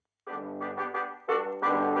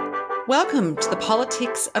Welcome to the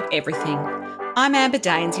Politics of Everything. I'm Amber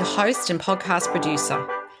Daines, your host and podcast producer.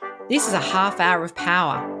 This is a half hour of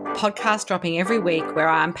power, a podcast dropping every week where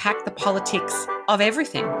I unpack the politics of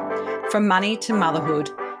everything, from money to motherhood,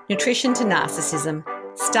 nutrition to narcissism,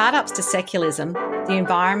 startups to secularism, the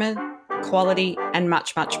environment, quality, and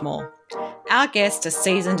much, much more. Our guests are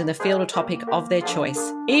seasoned in the field or topic of their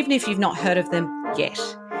choice, even if you've not heard of them yet.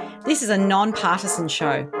 This is a non-partisan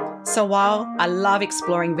show. So while I love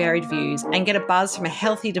exploring varied views and get a buzz from a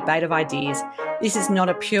healthy debate of ideas, this is not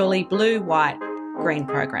a purely blue, white, green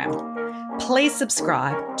program. Please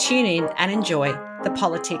subscribe, tune in and enjoy the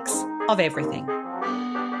politics of everything.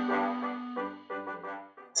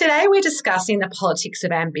 Today we're discussing the politics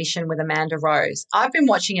of ambition with Amanda Rose. I've been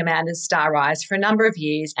watching Amanda's star rise for a number of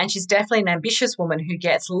years, and she's definitely an ambitious woman who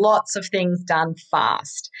gets lots of things done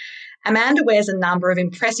fast. Amanda wears a number of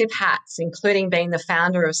impressive hats, including being the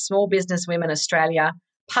founder of Small Business Women Australia,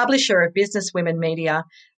 publisher of Business Women Media,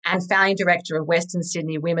 and founding director of Western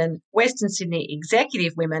Sydney Women, Western Sydney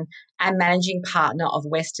Executive Women, and managing partner of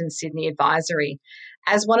Western Sydney Advisory.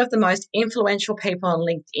 As one of the most influential people on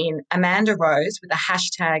LinkedIn, Amanda Rose, with the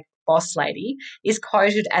hashtag BossLady, is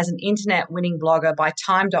quoted as an internet-winning blogger by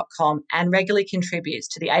Time.com and regularly contributes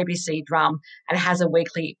to the ABC Drum and has a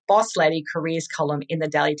weekly Boss Lady careers column in the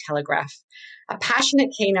Daily Telegraph. A passionate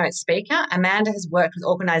keynote speaker, Amanda has worked with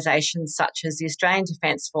organisations such as the Australian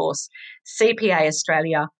Defence Force, CPA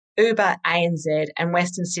Australia, Uber, ANZ and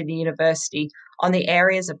Western Sydney University on the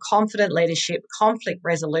areas of confident leadership, conflict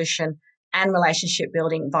resolution and relationship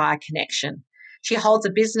building via connection. She holds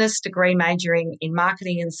a business degree majoring in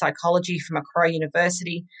marketing and psychology from Macquarie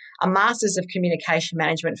University, a Masters of Communication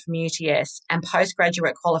Management from UTS, and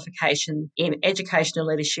postgraduate qualification in educational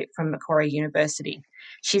leadership from Macquarie University.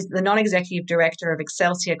 She's the non-executive director of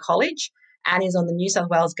Excelsior College and is on the New South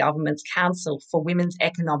Wales Government's Council for Women's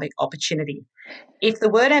Economic Opportunity. If the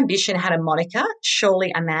word ambition had a moniker,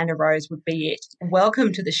 surely Amanda Rose would be it.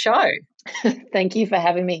 Welcome to the show. Thank you for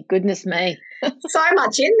having me. Goodness me. So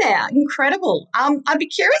much in there. Incredible. I'd be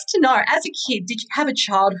curious to know, as a kid, did you have a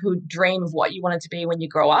childhood dream of what you wanted to be when you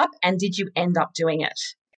grow up, and did you end up doing it?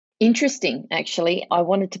 Interesting, actually. I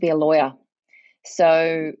wanted to be a lawyer.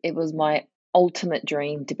 So it was my ultimate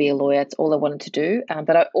dream to be a lawyer. It's all I wanted to do.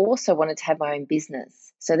 But I also wanted to have my own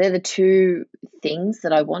business. So they're the two things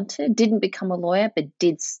that I wanted. Didn't become a lawyer, but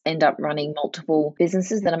did end up running multiple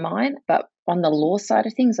businesses that are mine. But on the law side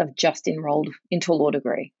of things, I've just enrolled into a law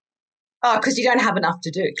degree. Oh, because you don't have enough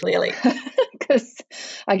to do, clearly. Because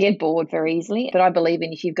I get bored very easily. But I believe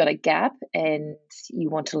in if you've got a gap and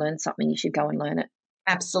you want to learn something, you should go and learn it.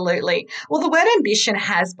 Absolutely. Well, the word ambition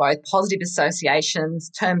has both positive associations,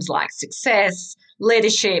 terms like success,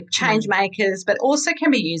 leadership, change makers, but also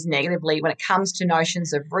can be used negatively when it comes to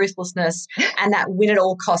notions of ruthlessness and that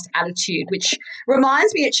win-at-all-cost attitude, which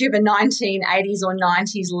reminds me actually of a 1980s or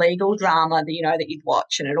 90s legal drama that you'd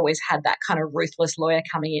watch, and it always had that kind of ruthless lawyer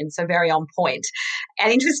coming in, so very on point.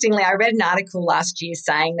 And interestingly, I read an article last year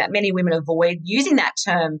saying that many women avoid using that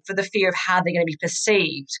term for the fear of how they're going to be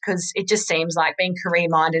perceived, because it just seems like being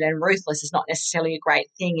career-minded and ruthless is not necessarily a great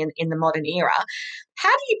thing in the modern era. How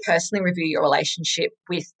do you personally review your relationship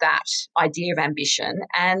with that idea of ambition?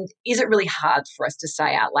 And is it really hard for us to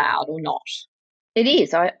say out loud or not? It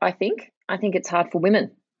is, I think. I think it's hard for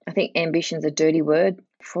women. I think ambition's a dirty word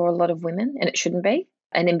for a lot of women, and it shouldn't be.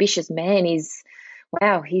 An ambitious man is,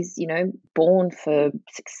 wow, he's, born for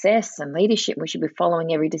success and leadership. We should be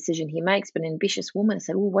following every decision he makes. But an ambitious woman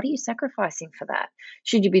said, well, what are you sacrificing for that?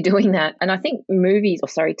 Should you be doing that? And I think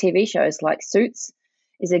TV shows like Suits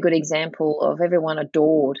is a good example of everyone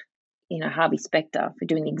adored, Harvey Specter for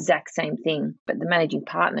doing the exact same thing. But the managing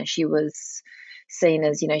partner, she was seen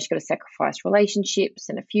as, she's got to sacrifice relationships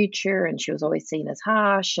and a future, and she was always seen as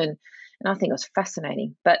harsh. And I think it was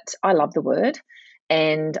fascinating. But I love the word,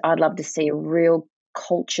 and I'd love to see a real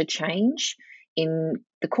culture change in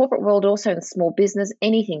the corporate world, also in small business,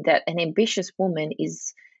 anything that an ambitious woman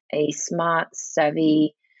is a smart,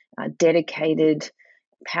 savvy, dedicated,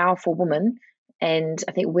 powerful woman. And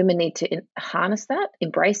I think women need to harness that,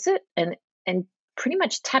 embrace it, and pretty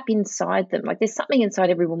much tap inside them. Like there's something inside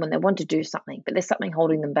every woman that want to do something, but there's something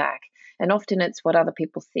holding them back. And often it's what other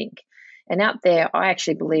people think. And out there, I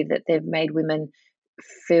actually believe that they've made women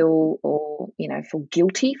feel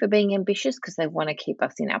guilty for being ambitious because they want to keep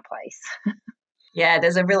us in our place. Yeah,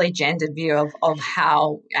 there's a really gendered view of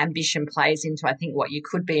how ambition plays into, I think, what you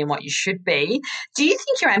could be and what you should be. Do you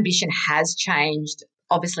think your ambition has changed,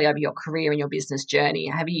 obviously, over your career and your business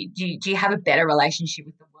journey? Do you have a better relationship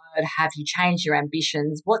with the word? Have you changed your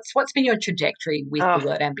ambitions? What's been your trajectory with the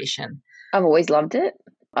word ambition? I've always loved it.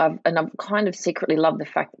 I've kind of secretly loved the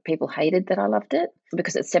fact that people hated that I loved it,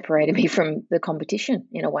 because it separated me from the competition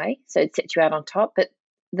in a way. So it sets you out on top. But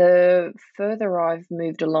the further I've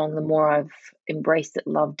moved along, the more I've embraced it,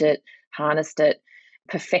 loved it, harnessed it,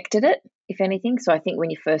 perfected it, if anything. So I think when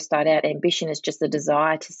you first start out, ambition is just the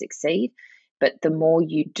desire to succeed. But the more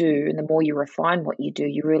you do and the more you refine what you do,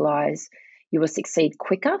 you realize you will succeed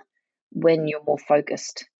quicker when you're more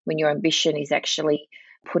focused, when your ambition is actually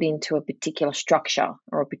put into a particular structure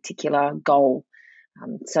or a particular goal.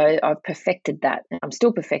 So I've perfected that. I'm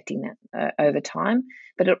still perfecting that over time.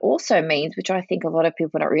 But it also means, which I think a lot of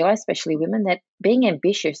people don't realize, especially women, that being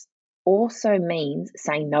ambitious also means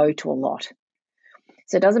saying no to a lot.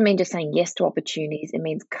 So it doesn't mean just saying yes to opportunities. It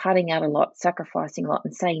means cutting out a lot, sacrificing a lot,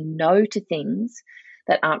 and saying no to things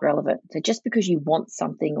that aren't relevant. So just because you want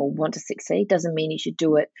something or want to succeed doesn't mean you should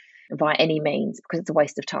do it by any means, because it's a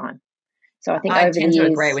waste of time. So I think I over the tend to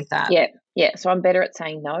agree years, with that. yeah. So I'm better at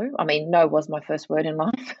saying no. I mean, no was my first word in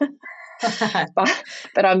life,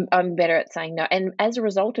 but I'm better at saying no. And as a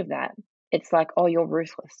result of that, it's like, oh, you're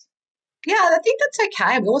ruthless. Yeah, I think that's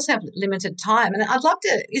okay. We also have limited time, and I'd love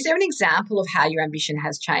to. Is there an example of how your ambition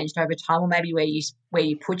has changed over time, or maybe where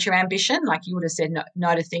you put your ambition? Like you would have said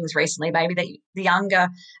no to things recently, maybe that the younger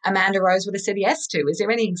Amanda Rose would have said yes to. Is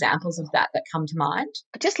there any examples of that come to mind?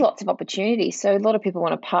 Just lots of opportunities. So a lot of people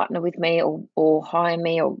want to partner with me or hire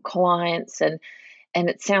me or clients, and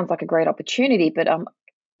it sounds like a great opportunity, but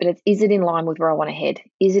is it in line with where I want to head?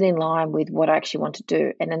 Is it in line with what I actually want to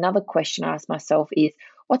do? And another question I ask myself is,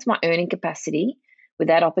 what's my earning capacity with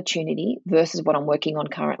that opportunity versus what I'm working on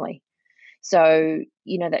currently? So,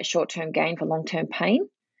 that short-term gain for long-term pain,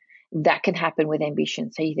 that can happen with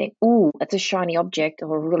ambition. So you think, oh, that's a shiny object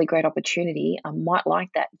or a really great opportunity. I might like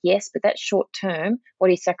that. Yes, but that's short term. What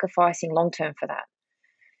are you sacrificing long term for that?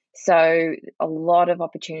 So a lot of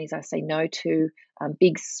opportunities I say no to,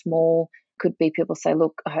 big, small. Could be people say,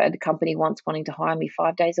 look, I had a company once wanting to hire me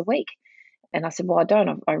 5 days a week. And I said, well, I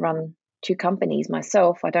don't. I run 2 companies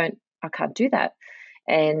myself. I can't do that.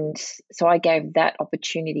 And so I gave that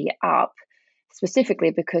opportunity up, specifically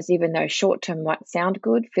because even though short term might sound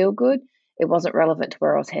good, feel good, it wasn't relevant to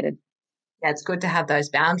where I was headed. Yeah, it's good to have those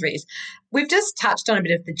boundaries. We've just touched on a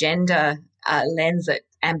bit of the gender lens that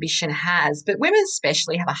ambition has, but women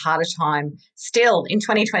especially have a harder time still in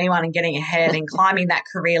 2021 and getting ahead and climbing that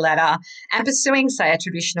career ladder and pursuing, say, a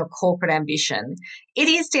traditional corporate ambition. It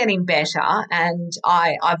is getting better, and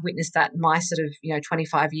I've witnessed that in my sort of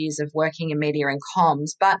 25 years of working in media and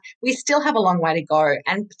comms, but we still have a long way to go.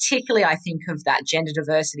 And particularly I think of that gender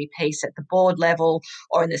diversity piece at the board level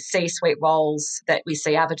or in the C-suite roles that we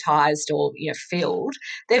see advertised or filled.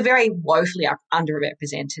 They're very woefully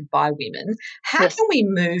underrepresented by women. How Yes. can we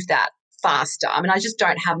move that faster? I mean, I just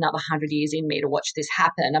don't have another 100 years in me to watch this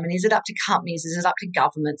happen. I mean, is it up to companies? Is it up to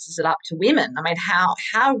governments? Is it up to women? I mean, how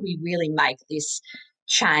do we really make this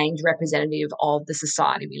change representative of the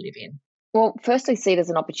society we live in? Well, firstly, see it as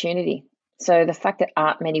an opportunity. So the fact that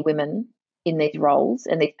aren't many women in these roles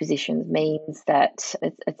and these positions means that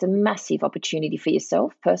it's a massive opportunity for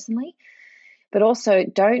yourself personally, but also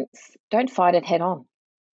don't fight it head on.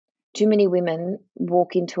 Too many women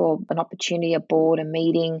walk into an opportunity, a board, a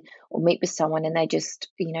meeting, or meet with someone, and they just,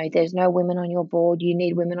 there's no women on your board. You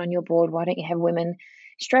need women on your board. Why don't you have women?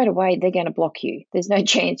 Straight away, they're going to block you. There's no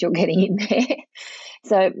chance you're getting in there.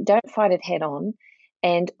 So don't fight it head on,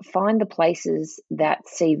 and find the places that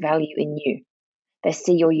see value in you. They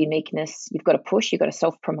see your uniqueness. You've got to push, you've got to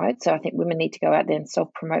self promote. So I think women need to go out there and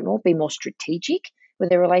self promote more, be more strategic with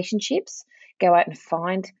their relationships, go out and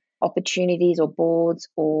find opportunities or boards,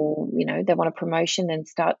 or they want a promotion, and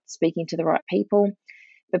start speaking to the right people,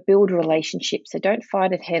 but build relationships. So don't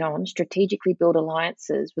fight it head on. Strategically build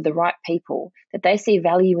alliances with the right people that they see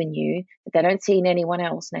value in you, that they don't see in anyone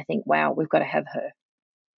else, and they think, wow, we've got to have her.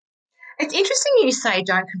 It's interesting you say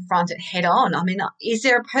don't confront it head on. I mean, is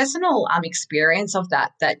there a personal experience of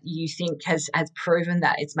that you think has proven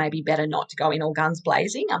that it's maybe better not to go in all guns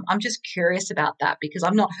blazing? I'm just curious about that because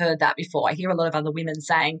I've not heard that before. I hear a lot of other women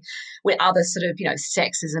saying with other sort of,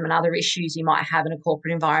 sexism and other issues you might have in a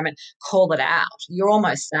corporate environment, call it out. You're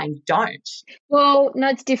almost saying don't. Well, no,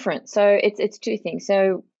 it's different. So it's two things.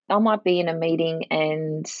 So I might be in a meeting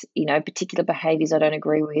and, particular behaviors I don't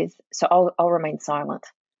agree with. So I'll remain silent.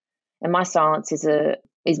 And my silence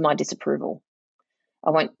is my disapproval.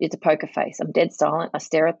 It's a poker face. I'm dead silent. I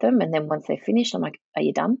stare at them. And then once they're finished, I'm like, are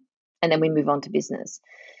you done? And then we move on to business.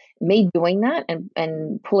 Me doing that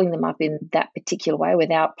and pulling them up in that particular way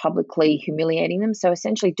without publicly humiliating them. So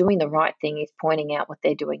essentially doing the right thing is pointing out what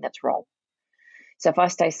they're doing that's wrong. So if I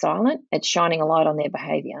stay silent, it's shining a light on their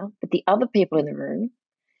behavior. But the other people in the room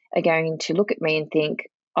are going to look at me and think,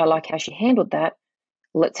 I like how she handled that.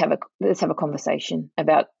 Let's have a conversation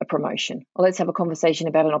about a promotion, or let's have a conversation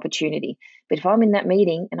about an opportunity. But if I'm in that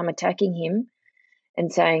meeting and I'm attacking him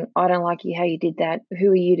and saying, I don't like you, how you did that,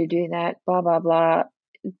 who are you to do that, blah, blah, blah,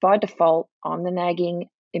 by default, I'm the nagging,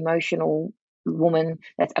 emotional woman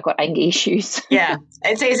that's I've got anger issues. Yeah,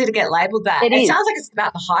 it's easy to get labelled that. It It is. sounds like it's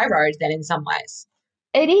about the high road then in some ways.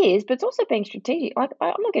 It is, but it's also being strategic. Like,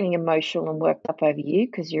 I'm not getting emotional and worked up over you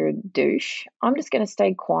because you're a douche. I'm just going to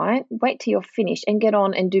stay quiet, wait till you're finished, and get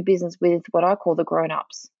on and do business with what I call the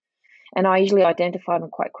grown-ups. And I usually identify them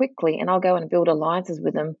quite quickly, and I'll go and build alliances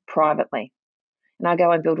with them privately. And I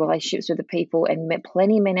go and build relationships with the people, and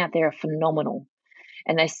plenty of men out there are phenomenal.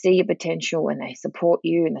 And they see your potential, and they support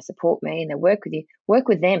you, and they support me, and they work with you. Work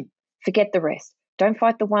with them. Forget the rest. Don't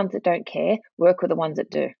fight the ones that don't care. Work with the ones that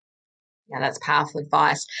do. Yeah, that's powerful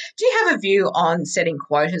advice. Do you have a view on setting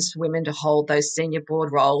quotas for women to hold those senior board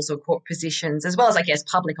roles or corporate positions, as well as, I guess,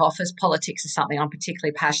 public office? Politics is something I'm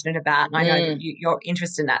particularly passionate about, and I know that you're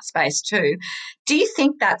interested in that space too. Do you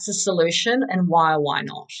think that's a solution, and why or why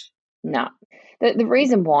not? No. The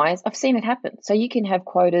reason why is I've seen it happen. So you can have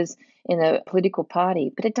quotas in a political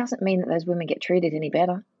party, but it doesn't mean that those women get treated any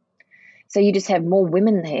better. So you just have more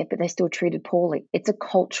women there, but they're still treated poorly. It's a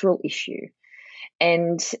cultural issue.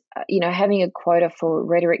 And, having a quota for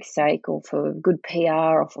rhetoric's sake or for good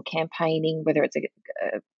PR or for campaigning, whether it's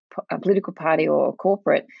a political party or a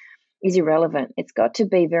corporate, is irrelevant. It's got to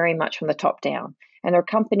be very much from the top down. And there are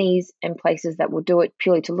companies and places that will do it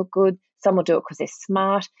purely to look good. Some will do it because they're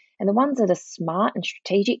smart. And the ones that are smart and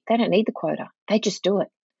strategic, they don't need the quota. They just do it.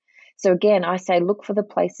 So again, I say look for the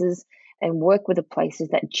places and work with the places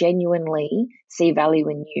that genuinely see value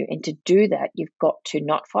in you. And to do that, you've got to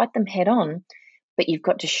not fight them head on, but you've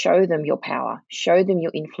got to show them your power, show them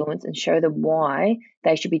your influence, and show them why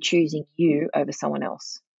they should be choosing you over someone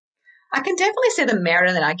else. I can definitely see the merit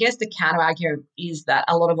in it. I guess the counter argument is that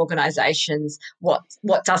a lot of organisations, what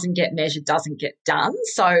doesn't get measured doesn't get done.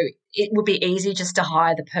 So it would be easy just to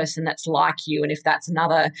hire the person that's like you, and if that's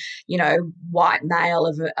another, white male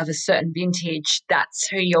of a certain vintage, that's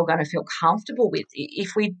who you're going to feel comfortable with.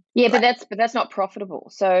 If we, but that's not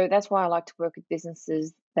profitable. So that's why I like to work with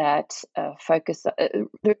businesses that focus.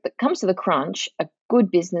 It comes to the crunch, a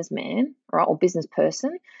good businessman, right, or business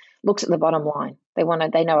person looks at the bottom line. They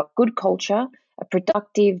know a good culture, a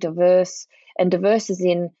productive, diverse, and diverse is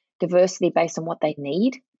in diversity based on what they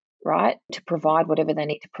need, right, to provide whatever they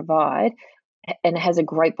need to provide, and it has a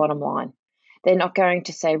great bottom line. They're not going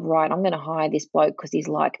to say, right, I'm going to hire this bloke because he's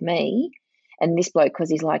like me, and this bloke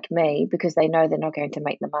because he's like me, because they know they're not going to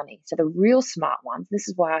make the money. So the real smart ones, this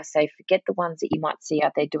is why I say forget the ones that you might see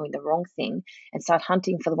out there doing the wrong thing and start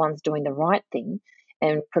hunting for the ones doing the right thing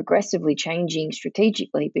and progressively changing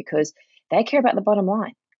strategically, because they care about the bottom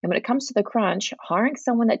line. And when it comes to the crunch, hiring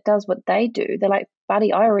someone that does what they do, they're like,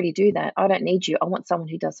 buddy, I already do that. I don't need you. I want someone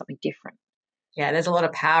who does something different. Yeah, there's a lot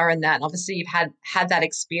of power in that. And obviously you've had that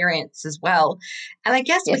experience as well. And I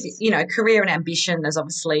guess with, career and ambition is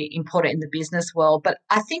obviously important in the business world, but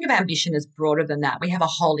I think of ambition as broader than that. We have a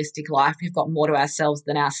holistic life. We've got more to ourselves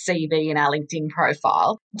than our CV and our LinkedIn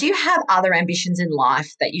profile. Do you have other ambitions in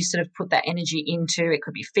life that you sort of put that energy into? It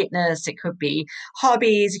could be fitness, it could be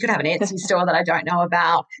hobbies, you could have an Etsy store that I don't know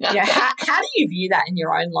about. How do you view that in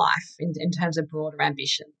your own life in terms of broader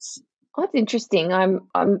ambitions? Oh, it's interesting. I'm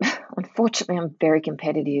unfortunately I'm very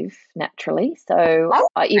competitive naturally. So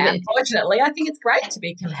unfortunately, I think it's great to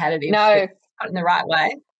be competitive. No, in the right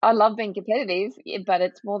way. I love being competitive, but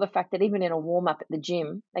it's more the fact that even in a warm up at the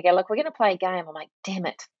gym, they go, "Look, we're going to play a game." I'm like, "Damn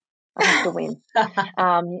it, I have to win."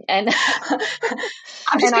 And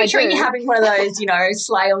I'm just picturing you having one of those,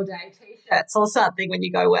 slay all day T-shirts or something when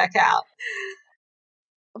you go work out.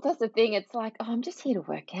 That's the thing. It's like, oh, I'm just here to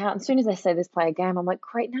work out. And as soon as they say let's play a game, I'm like,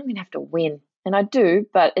 great, now I'm going to have to win. And I do,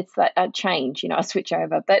 but it's that I change, I switch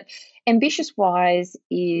over. But ambitious wise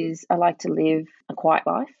is I like to live a quiet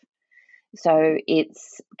life. So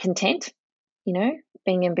it's content,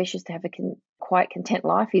 being ambitious to have a quiet, content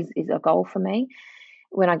life is a goal for me.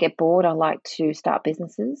 When I get bored, I like to start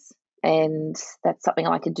businesses. And that's something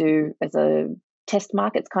I like to do as a test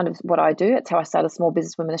market. It's kind of what I do. It's how I started Small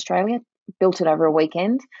Business Women Australia. Built it over a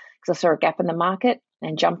weekend because I saw a gap in the market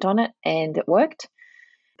and jumped on it, and it worked.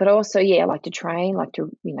 But also, I like to train, like to,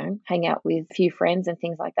 hang out with a few friends and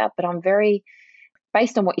things like that. But I'm very,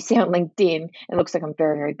 based on what you see on LinkedIn, it looks like I'm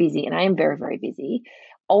very, very busy, and I am very, very busy.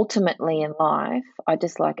 Ultimately in life, I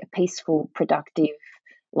just like a peaceful, productive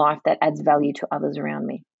life that adds value to others around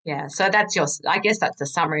me. Yeah, so I guess that's the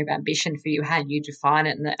summary of ambition for you, how you define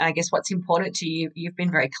it. And I guess what's important to you, you've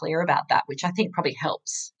been very clear about that, which I think probably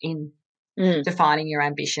helps in defining your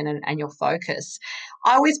ambition and your focus.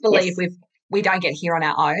 I always believe Yes. we don't get here on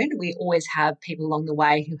our own. We always have people along the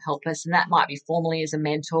way who help us, and that might be formally as a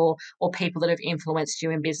mentor or people that have influenced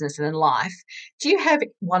you in business and in life. Do you have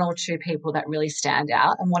one or two people that really stand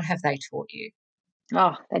out, and what have they taught you?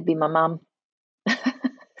 Oh, that'd be my mum.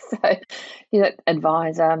 So,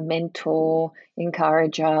 advisor, mentor,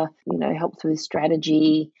 encourager, helps with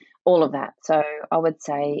strategy, all of that. So I would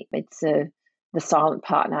say it's the silent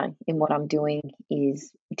partner in what I'm doing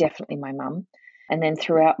is definitely my mum. And then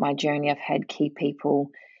throughout my journey, I've had key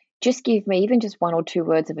people just give me even just one or two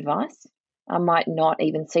words of advice. I might not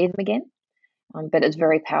even see them again, but it's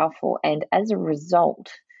very powerful. And as a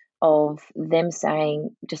result of them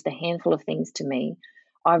saying just a handful of things to me,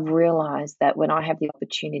 I've realized that when I have the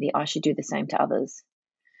opportunity, I should do the same to others.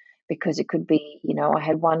 Because it could be, I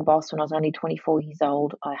had one boss when I was only 24 years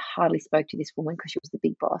old. I hardly spoke to this woman because she was the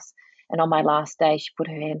big boss. And on my last day, she put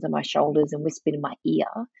her hands on my shoulders and whispered in my ear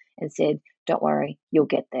and said, "Don't worry, you'll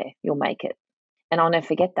get there. You'll make it." And I'll never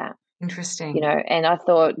forget that. Interesting. And I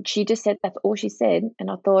thought, she just said, that's all she said.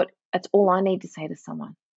 And I thought, that's all I need to say to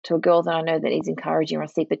someone, to a girl that I know that is encouraging or I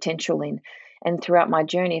see potential in. And throughout my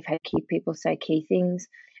journey, I've had key people say key things,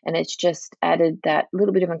 and it's just added that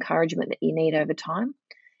little bit of encouragement that you need over time.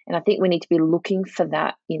 And I think we need to be looking for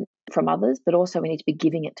that from others, but also we need to be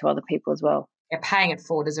giving it to other people as well. Yeah, paying it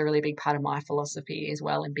forward is a really big part of my philosophy as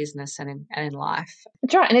well in business and in life.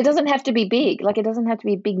 That's right. And it doesn't have to be big. Like, it doesn't have to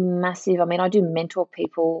be big, massive. I mean, I do mentor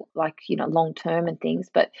people long term and things,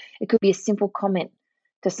 but it could be a simple comment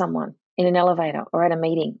to someone in an elevator or at a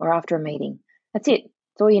meeting or after a meeting. That's it.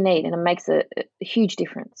 It's all you need. And it makes a huge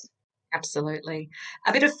difference. Absolutely.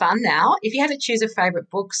 A bit of fun now. If you had to choose a favourite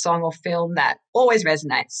book, song or film that always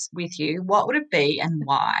resonates with you, what would it be and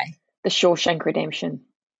why? The Shawshank Redemption,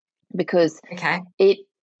 because Okay. it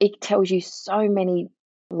tells you so many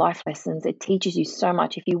life lessons. It teaches you so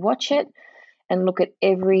much. If you watch it and look at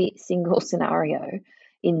every single scenario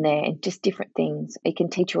in there and just different things, it can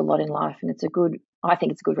teach you a lot in life. And I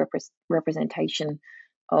think it's a good representation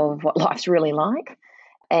of what life's really like.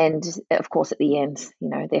 And of course, at the end,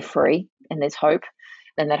 they're free and there's hope,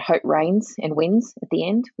 and that hope reigns and wins at the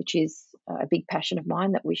end, which is a big passion of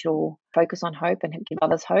mine, that we should all focus on hope and give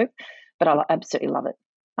others hope. But I absolutely love it.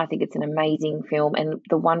 I think it's an amazing film. And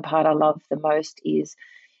the one part I love the most is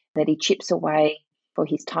that he chips away for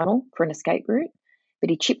his tunnel for an escape route, but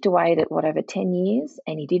he chipped away at it, over 10 years,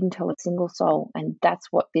 and he didn't tell a single soul. And that's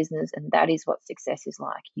what business and that is what success is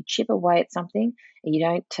like. You chip away at something and you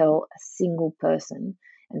don't tell a single person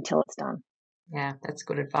until it's done. Yeah, that's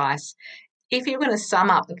good advice. If you're going to sum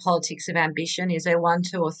up the politics of ambition, is there 1,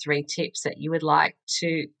 2 or 3 tips that you would like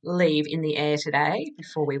to leave in the air today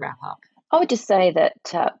before we wrap up? I would just say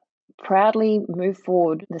that proudly move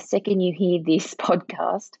forward. The second you hear this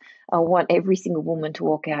podcast, I want every single woman to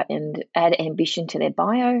walk out and add ambition to their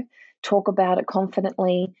bio, talk about it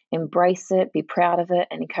confidently, embrace it, be proud of it,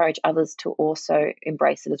 and encourage others to also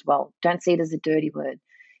embrace it as well. Don't see it as a dirty word.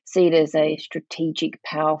 See it as a strategic,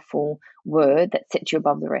 powerful word that sets you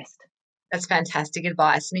above the rest. That's fantastic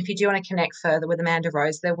advice. And if you do want to connect further with Amanda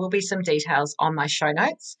Rose, there will be some details on my show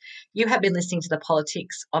notes. You have been listening to The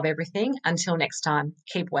Politics of Everything. Until next time,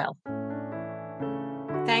 keep well.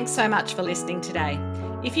 Thanks so much for listening today.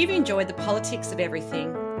 If you've enjoyed The Politics of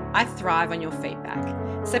Everything, I thrive on your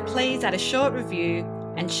feedback. So please add a short review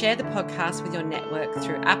and share the podcast with your network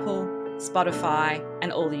through Apple, Spotify,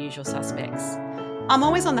 and all the usual suspects. I'm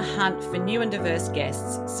always on the hunt for new and diverse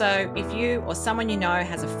guests, so if you or someone you know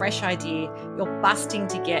has a fresh idea you're busting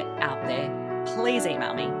to get out there, please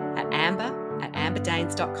email me at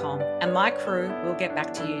amber@amberdanes.com and my crew will get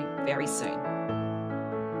back to you very soon.